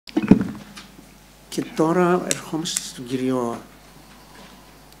Και τώρα ερχόμαστε στον κύριο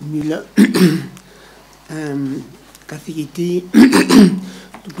Müller, καθηγητή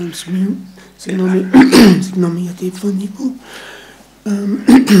του Πανεπιστημίου, συγγνώμη για τη φωνή μου,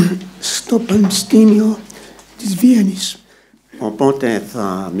 στο Πανεπιστήμιο της Βιέννης. Οπότε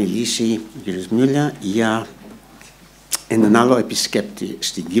θα μιλήσει ο κύριος Müller για έναν άλλο επισκέπτη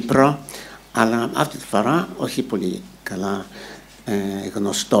στην Κύπρο, αλλά αυτή τη φορά όχι πολύ καλά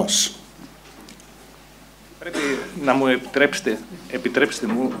γνωστός. Πρέπει να μου επιτρέψετε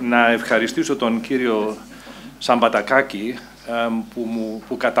μου να ευχαριστήσω τον κύριο Σαμπατακάκη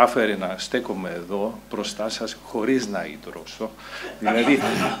που κατάφερε να στέκομαι εδώ μπροστά σας χωρίς να ιδρώσω. Δηλαδή,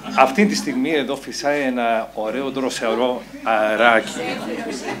 αυτή τη στιγμή εδώ φυσάει ένα ωραίο δροσερό αεράκι.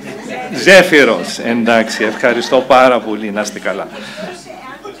 Ζέφυρος, εντάξει, ευχαριστώ πάρα πολύ, να είστε καλά.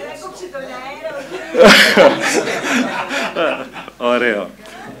 Ωραίο.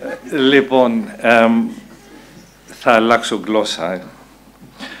 Λοιπόν, θα αλλάξω γλώσσα.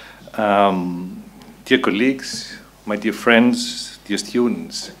 Dear colleagues, my dear friends, dear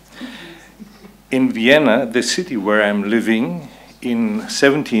students, in Vienna, the city where I'm living, in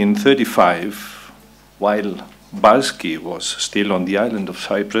 1735, while Balski was still on the island of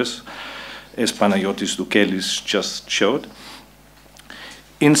Cyprus, as Panayotis Doukelis just showed,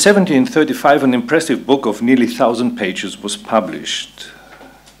 in 1735, an impressive book of nearly 1,000 pages was published.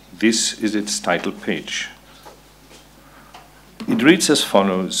 This is its title page. It reads as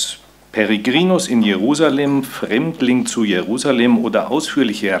follows: Peregrinus in Jerusalem, Fremdling zu Jerusalem oder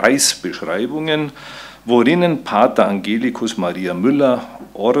ausführliche Reisbeschreibungen, worinnen Pater Angelicus Maria Müller,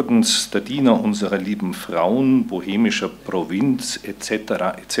 Ordens der Diener unserer lieben Frauen, bohemischer Provinz etc.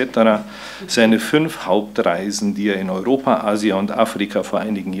 etc. seine 5 Hauptreisen, die er in Europa, Asien und Afrika vor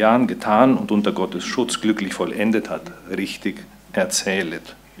einigen Jahren getan und unter Gottes Schutz glücklich vollendet hat, richtig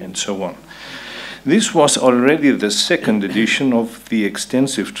erzählet, and so on. This was already the second edition of the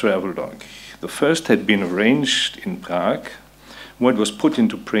extensive travelogue. The first had been arranged in Prague, where it was put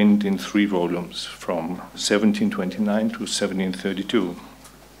into print in 3 volumes from 1729 to 1732.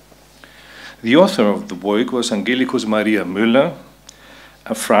 The author of the work was Angelicus Maria Müller,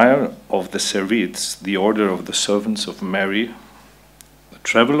 a friar of the Servites, the Order of the Servants of Mary. A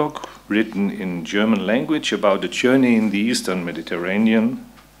travelogue written in German language about a journey in the Eastern Mediterranean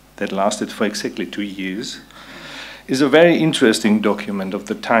that lasted for exactly 2 years, is a very interesting document of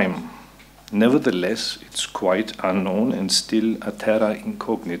the time. Nevertheless, it's quite unknown and still a terra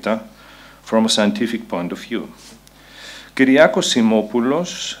incognita from a scientific point of view. Kyriakos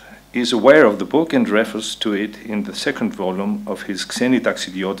Simopoulos is aware of the book and refers to it in the 2nd volume of his Xeni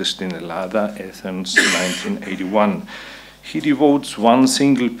Taxidiotes στην Ελλάδα, Athens, 1981. He devotes 1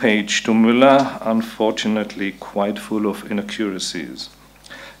 single page to Müller, unfortunately quite full of inaccuracies.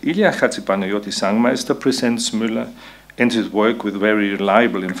 Ilya Chatzipanayotis Sangmeister presents Müller and his work with very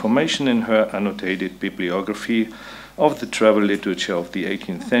reliable information in her annotated bibliography of the travel literature of the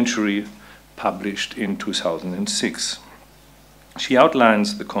 18th century, published in 2006. She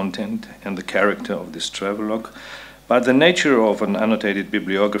outlines the content and the character of this travelogue, but the nature of an annotated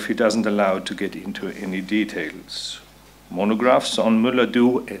bibliography doesn't allow to get into any details. Monographs on Müller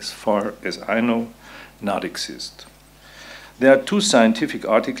do, as far as I know, not exist. There are 2 scientific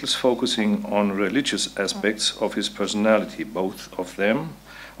articles focusing on religious aspects of his personality. Both of them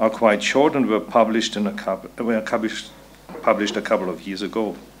are quite short and were published a couple of years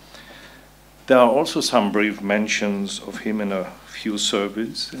ago. There are also some brief mentions of him in a few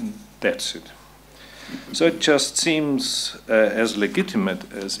surveys, and that's it. So it just seems as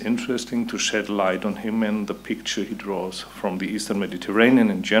legitimate as interesting to shed light on him and the picture he draws from the Eastern Mediterranean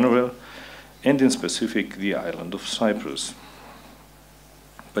in general, and in specific the island of Cyprus.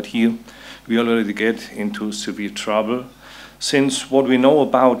 But here we already get into severe trouble, since what we know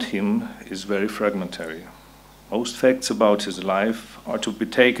about him is very fragmentary. Most facts about his life are to be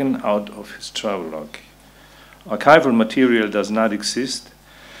taken out of his travelogue. Archival material does not exist,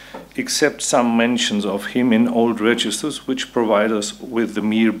 except some mentions of him in old registers, which provide us with the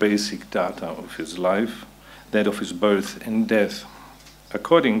mere basic data of his life, that of his birth and death.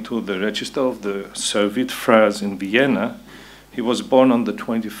 According to the register of the Servite Friars in Vienna, he was born on the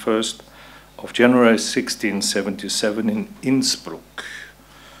 21st of January 1677 in Innsbruck.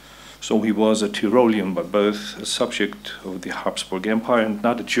 So he was a Tyrolean by birth, a subject of the Habsburg Empire and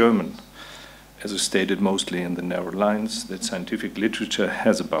not a German, as is stated mostly in the narrow lines that scientific literature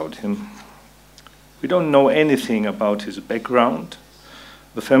has about him. We don't know anything about his background,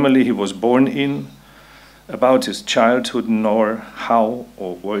 the family he was born in, about his childhood, nor how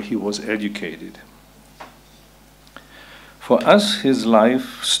or where he was educated. For us, his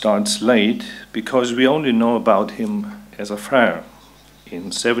life starts late because we only know about him as a friar. In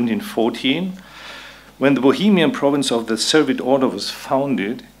 1714, when the Bohemian province of the Servite Order was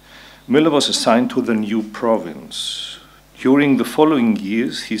founded, Müller was assigned to the new province. During the following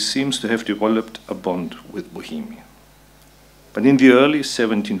years, he seems to have developed a bond with Bohemia. But in the early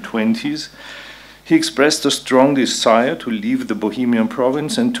 1720s, he expressed a strong desire to leave the Bohemian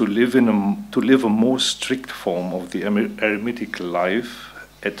province and to live a more strict form of the eremitical life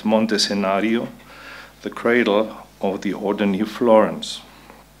at Monte Senario, the cradle of the order near Florence.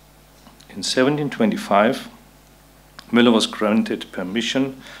 In 1725, Müller was granted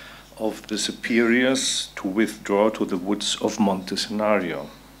permission of the superiors to withdraw to the woods of Monte Senario.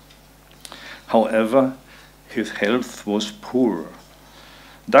 However, his health was poor.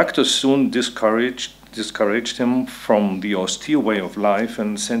 Doctors soon discouraged him from the austere way of life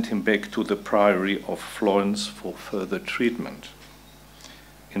and sent him back to the priory of Florence for further treatment.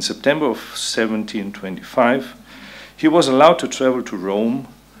 In September of 1725, he was allowed to travel to Rome,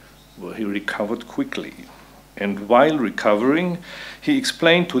 where he recovered quickly. And while recovering, he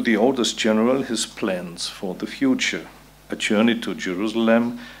explained to the Orders General his plans for the future, a journey to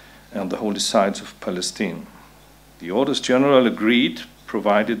Jerusalem and the holy sites of Palestine. The Orders General agreed,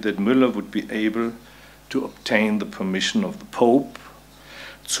 provided that Müller would be able to obtain the permission of the Pope,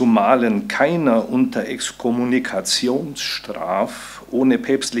 zumalen keiner unter Excommunikationsstraf ohne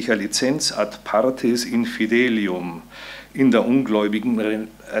päpstlicher Lizenz ad partes infidelium in der ungläubigen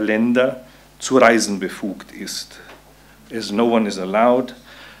Länder zu reisen befugt ist, as no one is allowed,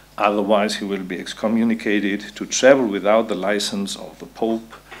 otherwise he will be excommunicated, to travel without the license of the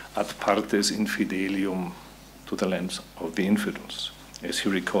Pope ad partes infidelium, to the lands of the infidels, as he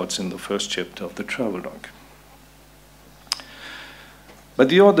records in the first chapter of the Travelogue. But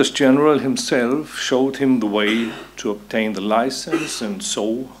the Orders General himself showed him the way to obtain the license, and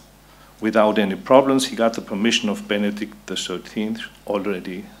so, without any problems, he got the permission of Benedict XIII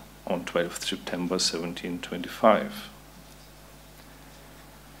already on 12th September 1725.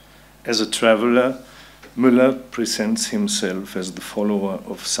 As a traveler, Müller presents himself as the follower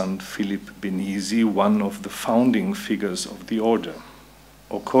of Saint Philip Benizi, one of the founding figures of the order.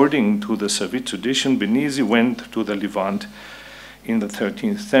 According to the Servite tradition, Benizi went to the Levant in the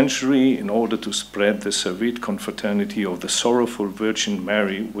 13th century in order to spread the Servite confraternity of the Sorrowful Virgin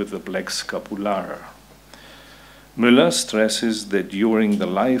Mary with the black scapular. Müller stresses that during the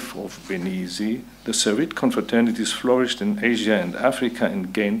life of Benizi, the Servite confraternities flourished in Asia and Africa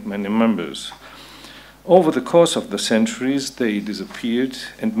and gained many members. Over the course of the centuries, they disappeared,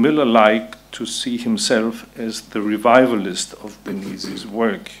 and Müller liked to see himself as the revivalist of Benizi's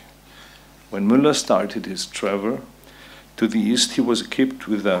work. When Müller started his travel to the east, he was equipped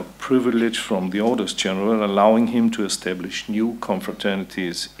with a privilege from the Orders General, allowing him to establish new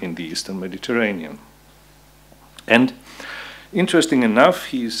confraternities in the Eastern Mediterranean. And interesting enough,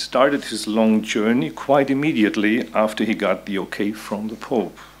 he started his long journey quite immediately after he got the okay from the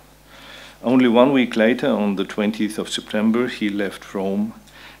Pope. Only 1 week later, on the 20th of September, he left Rome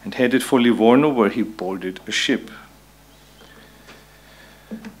and headed for Livorno, where he boarded a ship.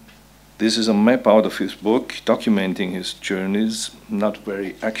 This is a map out of his book documenting his journeys, not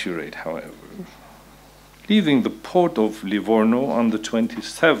very accurate, however. Leaving the port of Livorno on the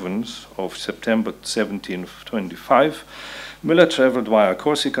 27th of September 1725, Müller traveled via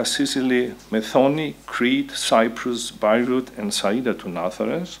Corsica, Sicily, Methone, Crete, Cyprus, Beirut, and Saida to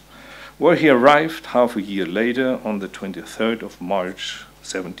Nazareth, where he arrived half a year later on the 23rd of March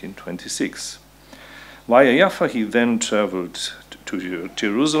 1726. Via Jaffa, he then traveled to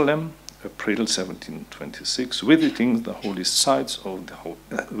Jerusalem, April 1726, visiting the sites of the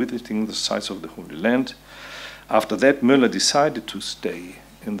Holy Land. After that, Müller decided to stay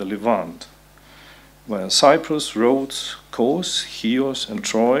in the Levant. Via Cyprus, Rhodes, Kos, Chios, and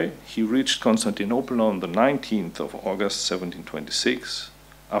Troy, he reached Constantinople on the 19th of August 1726.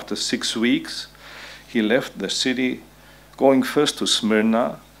 After 6 weeks, he left the city, going first to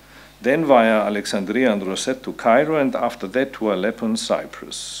Smyrna, then via Alexandria and Rosette to Cairo, and after that to Aleppo and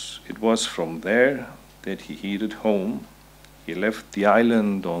Cyprus. It was from there that he headed home. He left the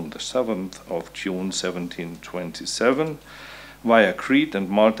island on the 7th of June 1727. Via Crete and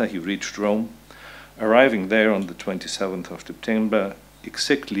Malta, he reached Rome, arriving there on the 27th of September,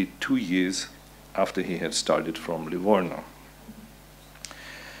 exactly 2 years after he had started from Livorno.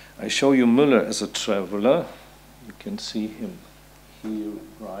 I show you Müller as a traveler. You can see him here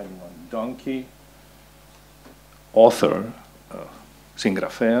riding on a donkey. Author,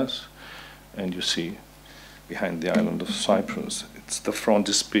 Singgrapheus, and you see behind the island of Cyprus. It's the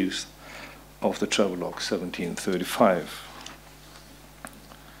frontispiece of the Travelogue 1735.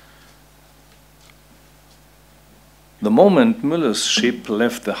 The moment Müller's ship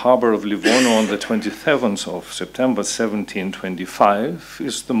left the harbor of Livorno on the 27th of September 1725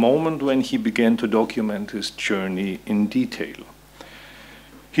 is the moment when he began to document his journey in detail.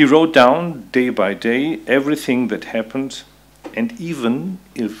 He wrote down day by day everything that happened, and even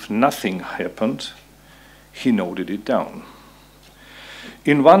if nothing happened, he noted it down.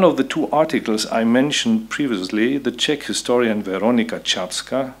 In one of the two articles I mentioned previously, the Czech historian Veronika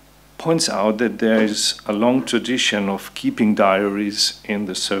Čapská points out that there is a long tradition of keeping diaries in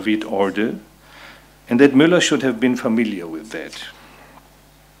the Servite order, and that Müller should have been familiar with that.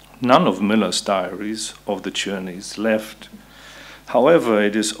 None of Müller's diaries of the journey is left. However,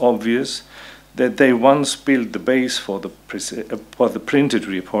 it is obvious that they once built the base for the printed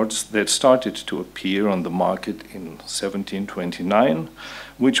reports that started to appear on the market in 1729,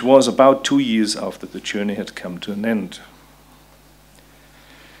 which was about 2 years after the journey had come to an end.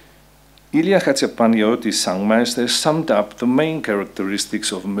 Ilya Chatziapaniotis Sangmeister summed up the main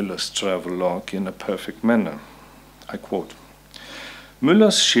characteristics of Müller's travelogue in a perfect manner. I quote,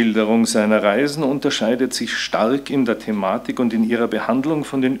 Müllers Schilderung seiner Reisen unterscheidet sich stark in der Thematik und in ihrer Behandlung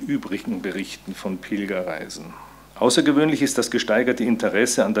von den übrigen Berichten von Pilgerreisen. Außergewöhnlich ist das gesteigerte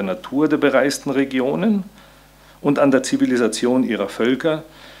Interesse an der Natur der bereisten Regionen und an der Zivilisation ihrer Völker,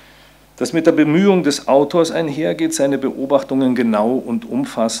 das mit der Bemühung des Autors einhergeht, seine Beobachtungen genau und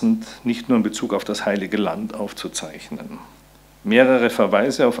umfassend, nicht nur in Bezug auf das Heilige Land, aufzuzeichnen. Mehrere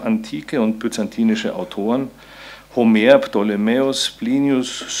Verweise auf antike und byzantinische Autoren, Homer, Ptolemäus,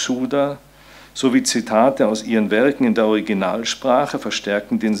 Plinius, Suda, sowie Zitate aus ihren Werken in der Originalsprache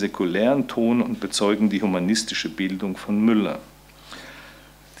verstärken den säkulären Ton und bezeugen die humanistische Bildung von Müller.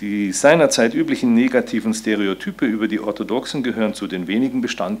 Die seinerzeit üblichen negativen Stereotype über die Orthodoxen gehören zu den wenigen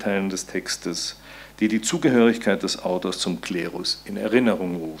Bestandteilen des Textes, die die Zugehörigkeit des Autors zum Klerus in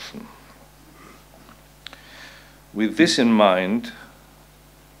Erinnerung rufen. With this in mind,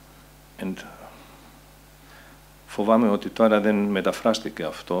 and φοβάμαι ότι τώρα δεν μεταφράστηκε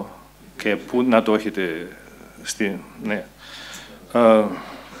αυτό και πού να το έχετε ναι.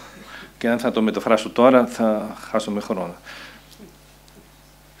 Και αν θα το μεταφράσω τώρα θα χάσουμε χρόνο.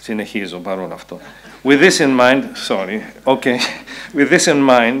 Συνεχίζω παρόλο αυτό. With this in mind, sorry, okay. With this in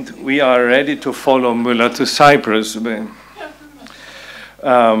mind, we are ready to follow Müller to Cyprus.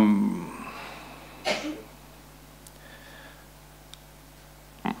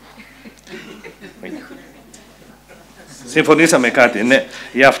 Συμφωνήσαμε κάτι, ναι,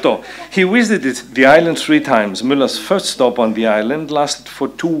 γι' αυτό. He visited the island 3 times. Müller's first stop on the island lasted for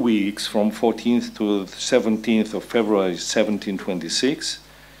 2 weeks, from 14th to 17th of February 1726.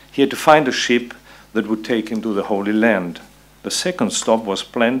 He had to find a ship that would take him to the Holy Land. The second stop was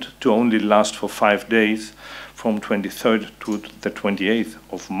planned to only last for 5 days, from 23rd to the 28th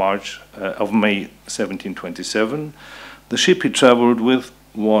of May 1727. The ship he traveled with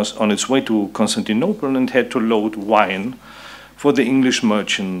was on its way to Constantinople and had to load wine for the English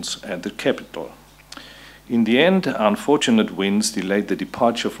merchants at the capital. In the end, unfortunate winds delayed the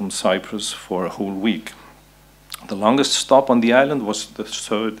departure from Cyprus for a whole week. The longest stop on the island was the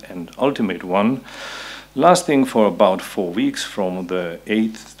third and ultimate one, lasting for about 4 weeks, from the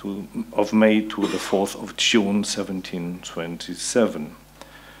 8th of May to the 4th of June 1727.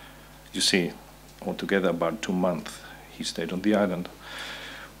 You see, altogether about 2 months he stayed on the island.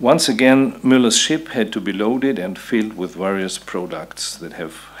 Once again, Müller's ship had to be loaded and filled with various products that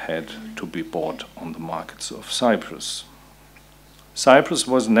have had to be bought on the markets of Cyprus. Cyprus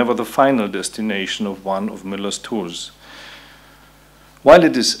was never the final destination of one of Müller's tours. While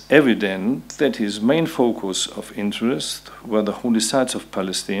it is evident that his main focus of interest were the holy sites of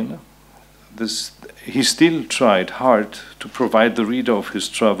Palestine, he still tried hard to provide the reader of his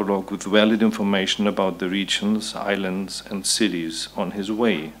travelogue with valid information about the regions, islands, and cities on his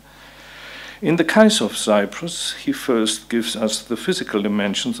way. In the case of Cyprus, he first gives us the physical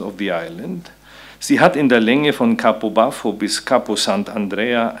dimensions of the island. Sie hat in der Länge von Capo Baffo bis Capo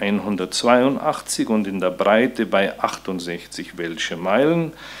Sant'Andrea 182 und in der Breite bei 68 Welsche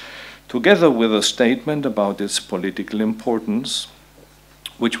Meilen, together with a statement about its political importance,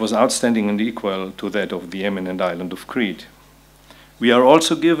 which was outstanding and equal to that of the eminent island of Crete. We are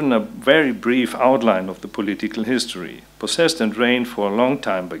also given a very brief outline of the political history, possessed and reigned for a long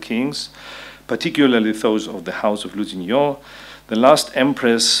time by kings, particularly those of the House of Lusignan. The last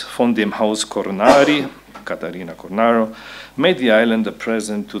empress von dem Haus Cornari, Caterina Cornaro, made the island a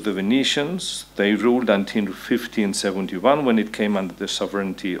present to the Venetians. They ruled until 1571, when it came under the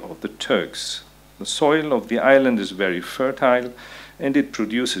sovereignty of the Turks. The soil of the island is very fertile, and it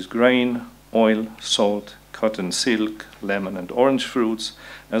produces grain, oil, salt, cotton, silk, lemon and orange fruits,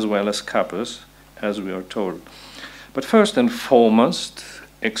 as well as capers, as we are told. But first and foremost,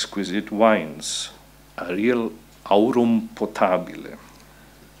 exquisite wines, a real aurum potabile.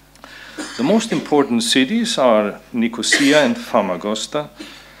 The most important cities are Nicosia and Famagosta,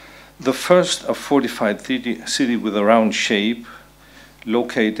 the first a fortified city with a round shape,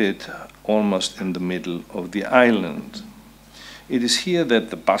 located almost in the middle of the island. It is here that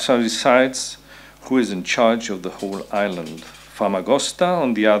the Pasha resides, who is in charge of the whole island. Famagosta,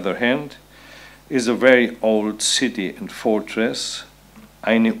 on the other hand, is a very old city and fortress,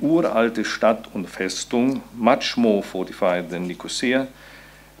 eine uralte Stadt und Festung, much more fortified than Nicosia,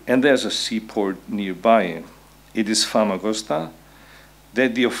 and there's a seaport nearby. It is Famagosta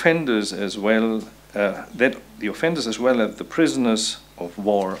that the offenders as well as the prisoners of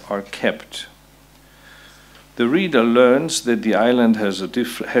war are kept. The reader learns that the island has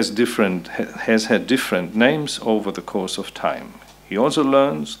had different names over the course of time. He also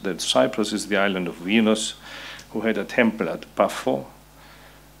learns that Cyprus is the island of Venus, who had a temple at Paphos,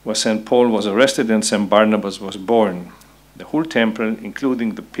 where St. Paul was arrested and St. Barnabas was born. The whole temple,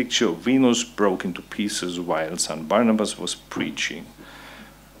 including the picture of Venus, broke into pieces while St. Barnabas was preaching.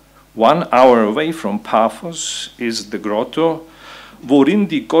 1 hour away from Paphos is the grotto, worin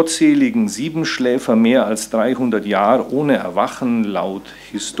die gottseligen Siebenschläfer mehr als 300 Jahre ohne Erwachen laut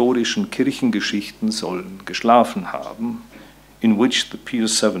historischen Kirchengeschichten sollen geschlafen haben, in which the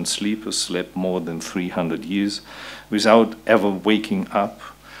Pius VII sleepers slept more than 300 years without ever waking up,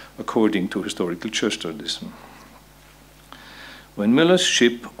 according to historical church tradition. When Müller's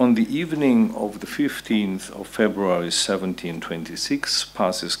ship, on the evening of the 15th of February 1726,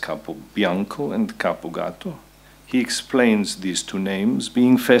 passes Capo Bianco and Capo Gatto, he explains these two names,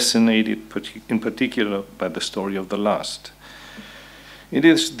 being fascinated in particular by the story of the last. It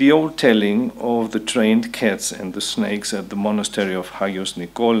is the old telling of the trained cats and the snakes at the monastery of Hagios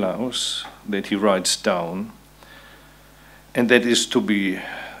Nikolaos that he writes down, and that is to be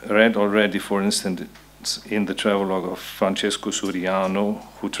read already, for instance, in the travelogue of Francesco Suriano,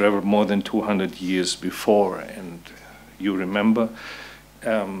 who traveled more than 200 years before. And you remember,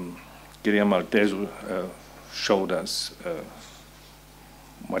 Guillermo Malteso showed us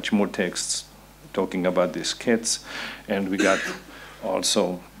much more texts talking about these cats, and we got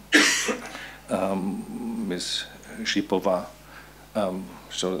also Ms. Shipova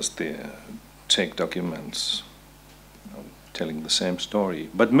showed us the Czech documents telling the same story.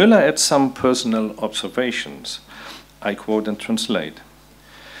 But Müller adds some personal observations. I quote and translate.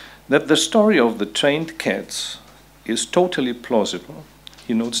 That the story of the trained cats is totally plausible,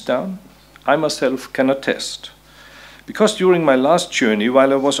 he notes down, I myself can attest. Because during my last journey,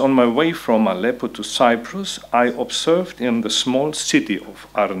 while I was on my way from Aleppo to Cyprus, I observed in the small city of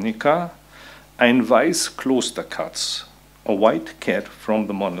Arnica ein weiß Klosterkatz, a white cat from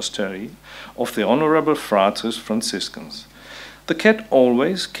the monastery of the Honorable Fratres Franciscans. The cat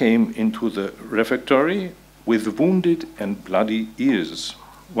always came into the refectory with wounded and bloody ears.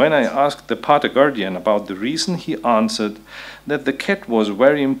 When I asked the pater guardian about the reason, he answered that the cat was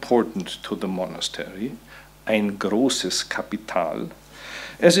very important to the monastery, ein großes Kapital,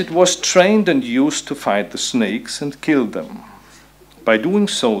 as it was trained and used to fight the snakes and kill them. By doing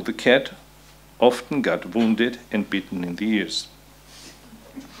so, the cat often got wounded and bitten in the ears.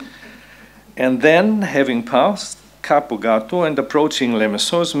 And then, having passed Capo Gatto and approaching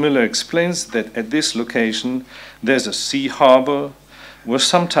Lemessos, Müller explains that at this location there's a sea harbor where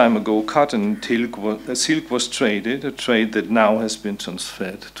some time ago cotton and silk was traded, a trade that now has been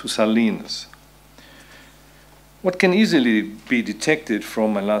transferred to Salinas. What can easily be detected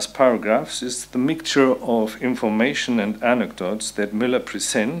from my last paragraphs is the mixture of information and anecdotes that Müller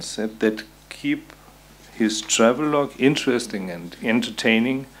presents and that keep his travelogue interesting and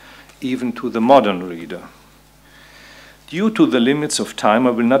entertaining even to the modern reader. Due to the limits of time,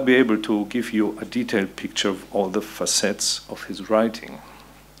 I will not be able to give you a detailed picture of all the facets of his writing.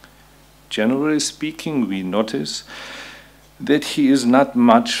 Generally speaking, we notice that he is not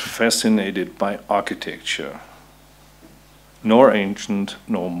much fascinated by architecture, nor ancient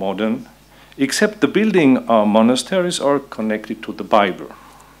nor modern, except the building our monasteries are connected to the Bible.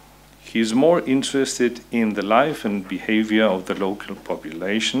 He is more interested in the life and behavior of the local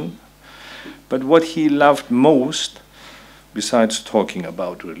population, but what he loved most, besides talking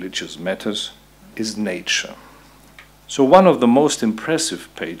about religious matters, is nature. So one of the most impressive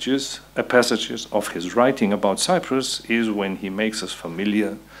passages of his writing about Cyprus is when he makes us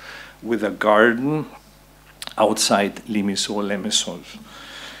familiar with a garden outside Limassol, Lemessos.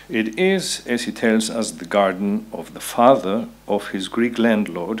 It is, as he tells us, the garden of the father of his Greek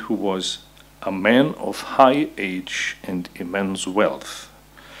landlord, who was a man of high age and immense wealth.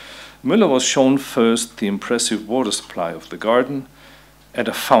 Müller was shown first the impressive water supply of the garden. At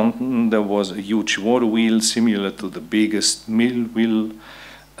a fountain, there was a huge water wheel similar to the biggest mill wheel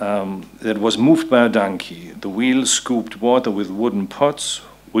that was moved by a donkey. The wheel scooped water with wooden pots,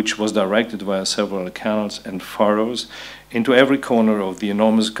 which was directed via several canals and furrows into every corner of the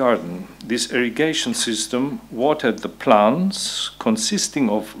enormous garden. This irrigation system watered the plants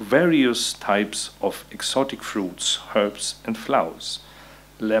consisting of various types of exotic fruits, herbs, and flowers: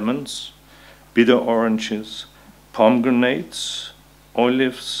 lemons, bitter oranges, pomegranates,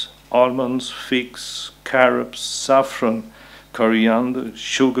 olives, almonds, figs, carobs, saffron, coriander,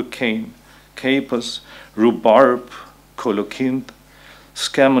 sugarcane, capers, rhubarb, colocynth,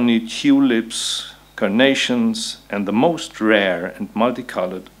 scammony, tulips, carnations, and the most rare and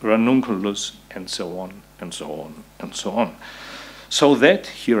multicolored ranunculus, and so on, and so on, and so on. So that,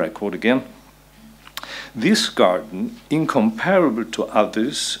 here I quote again, this garden, incomparable to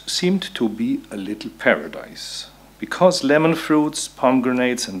others, seemed to be a little paradise, because lemon fruits,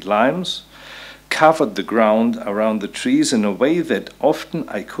 pomegranates, and limes covered the ground around the trees in a way that often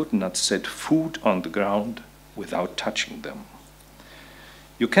I could not set foot on the ground without touching them.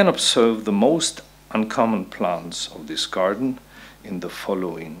 You can observe the most uncommon plants of this garden in the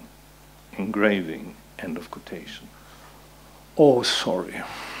following engraving, end of quotation. Oh, sorry.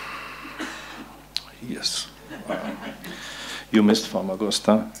 Yes. You missed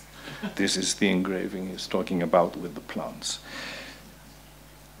Famagosta. This is the engraving he's talking about with the plants.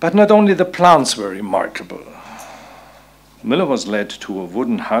 But not only the plants were remarkable. Müller was led to a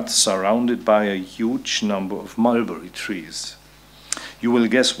wooden hut surrounded by a huge number of mulberry trees. You will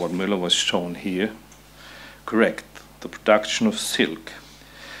guess what Müller was shown here. Correct, the production of silk.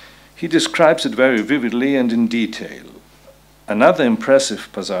 He describes it very vividly and in detail. Another impressive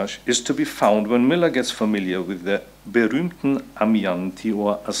passage is to be found when Müller gets familiar with the berühmten Amianti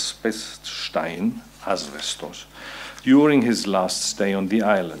or Asbeststein, asbestos, during his last stay on the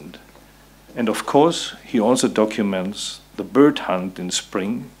island. And of course, he also documents the bird hunt in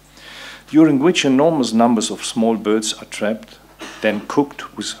spring, during which enormous numbers of small birds are trapped, then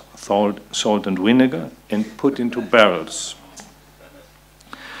cooked with salt and vinegar and put into barrels.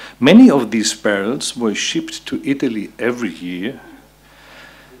 Many of these barrels were shipped to Italy every year,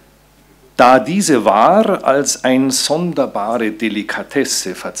 da diese Ware als eine sonderbare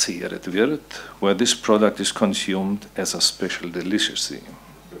Delikatesse verzehrt wird, where this product is consumed as a special delicacy,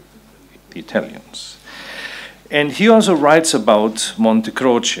 the Italians. And he also writes about Monte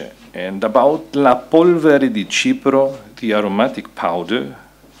Croce and about La Polvere di Cipro, the aromatic powder,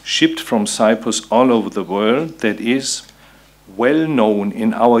 shipped from Cyprus all over the world, that is well known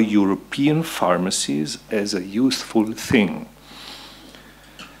in our European pharmacies as a useful thing.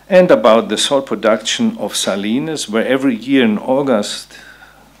 And about the salt production of Salines, where every year in August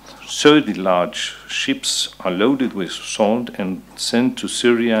 30 large ships are loaded with salt and sent to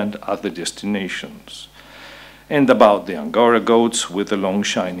Syria and other destinations. And about the Angora goats with the long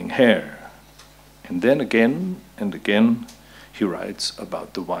shining hair. And then again and again he writes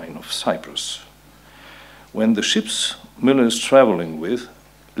about the wine of Cyprus. When the ships Müller is traveling with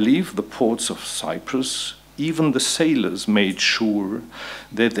leave the ports of Cyprus, even the sailors made sure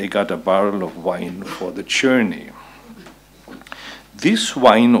that they got a barrel of wine for the journey. This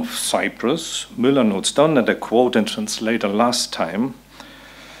wine of Cyprus, Müller notes down, and I quote and translate last time,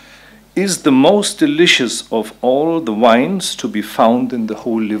 is the most delicious of all the wines to be found in the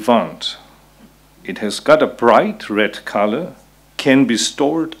whole Levant. It has got a bright red color, can be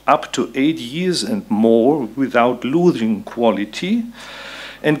stored up to 8 years and more without losing quality,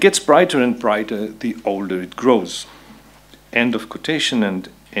 and gets brighter and brighter the older it grows. End of quotation and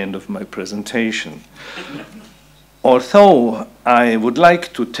end of my presentation. Although I would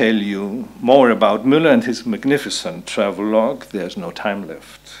like to tell you more about Müller and his magnificent travelogue, there's no time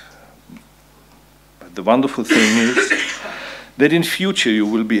left. But the wonderful thing is that in future you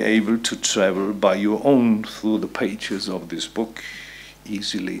will be able to travel by your own through the pages of this book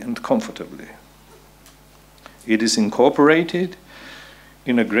easily and comfortably. It is incorporated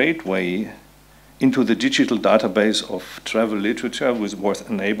in a great way into the digital database of travel literature, which was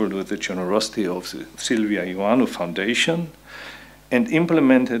enabled with the generosity of the Sylvia Ioannou Foundation and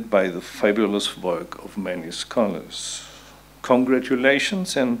implemented by the fabulous work of many scholars.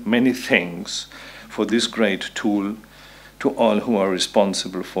 Congratulations and many thanks for this great tool to all who are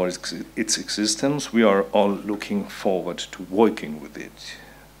responsible for its existence. We are all looking forward to working with it.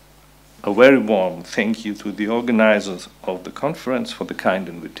 A very warm thank you to the organizers of the conference for the kind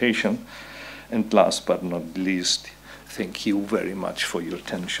invitation. And last but not least, thank you very much for your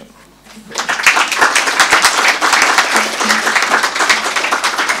attention.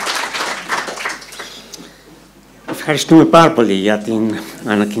 Ευχαριστούμε πάρα πολύ για την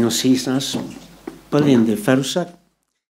ανακοίνωσή σας. Πολύ ενδιαφέρουσα.